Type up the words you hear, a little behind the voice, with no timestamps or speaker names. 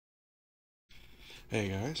Hey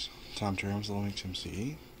guys, Tom Terms,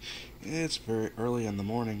 LinuxMCE. It's very early in the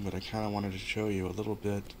morning, but I kind of wanted to show you a little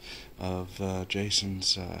bit of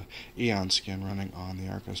Jason's Aeon Skin running on the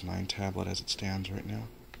Archos A9 tablet as it stands right now.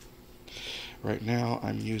 Right now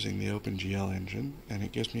I'm using the OpenGL engine, and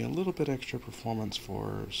it gives me a little bit extra performance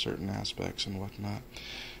for certain aspects and whatnot.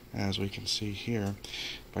 As we can see here,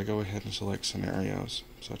 if I go ahead and select scenarios,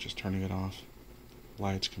 such as turning it off,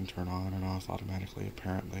 lights can turn on and off automatically,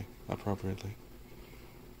 appropriately.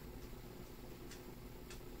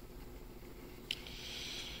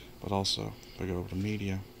 But also, if I go over to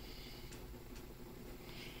media,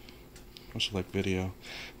 we'll select video,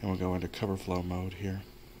 and we'll go into cover flow mode here.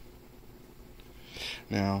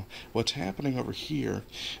 Now, what's happening over here,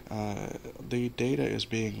 the data is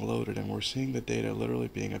being loaded, and we're seeing the data literally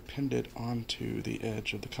being appended onto the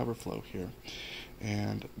edge of the cover flow here.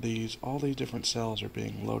 And all these different cells are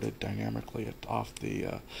being loaded dynamically off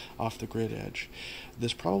the grid edge.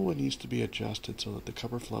 This probably needs to be adjusted so that the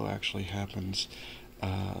cover flow actually happens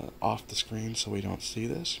off the screen so we don't see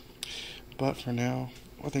this. But for now,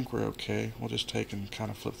 I think we're okay. We'll just take and kind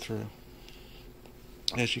of flip through.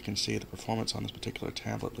 As you can see, the performance on this particular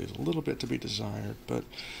tablet leaves a little bit to be desired, but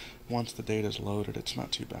once the data is loaded, it's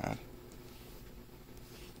not too bad.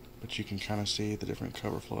 But you can kind of see the different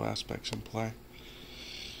cover flow aspects in play.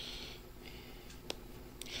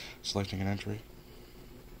 Selecting an entry.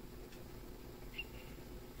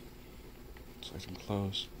 Selecting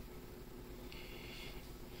close.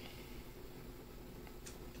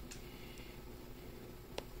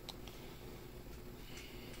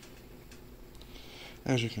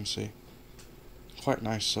 As you can see, quite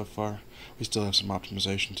nice so far. We still have some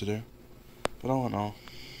optimization to do, but all in all,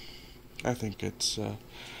 I think it's a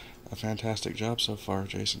fantastic job so far,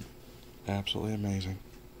 Jason. Absolutely amazing.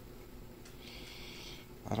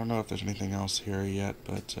 I don't know if there's anything else here yet,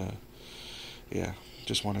 but yeah,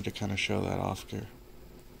 just wanted to kind of show that off here.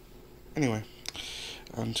 Anyway,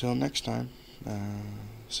 until next time,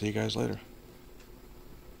 see you guys later.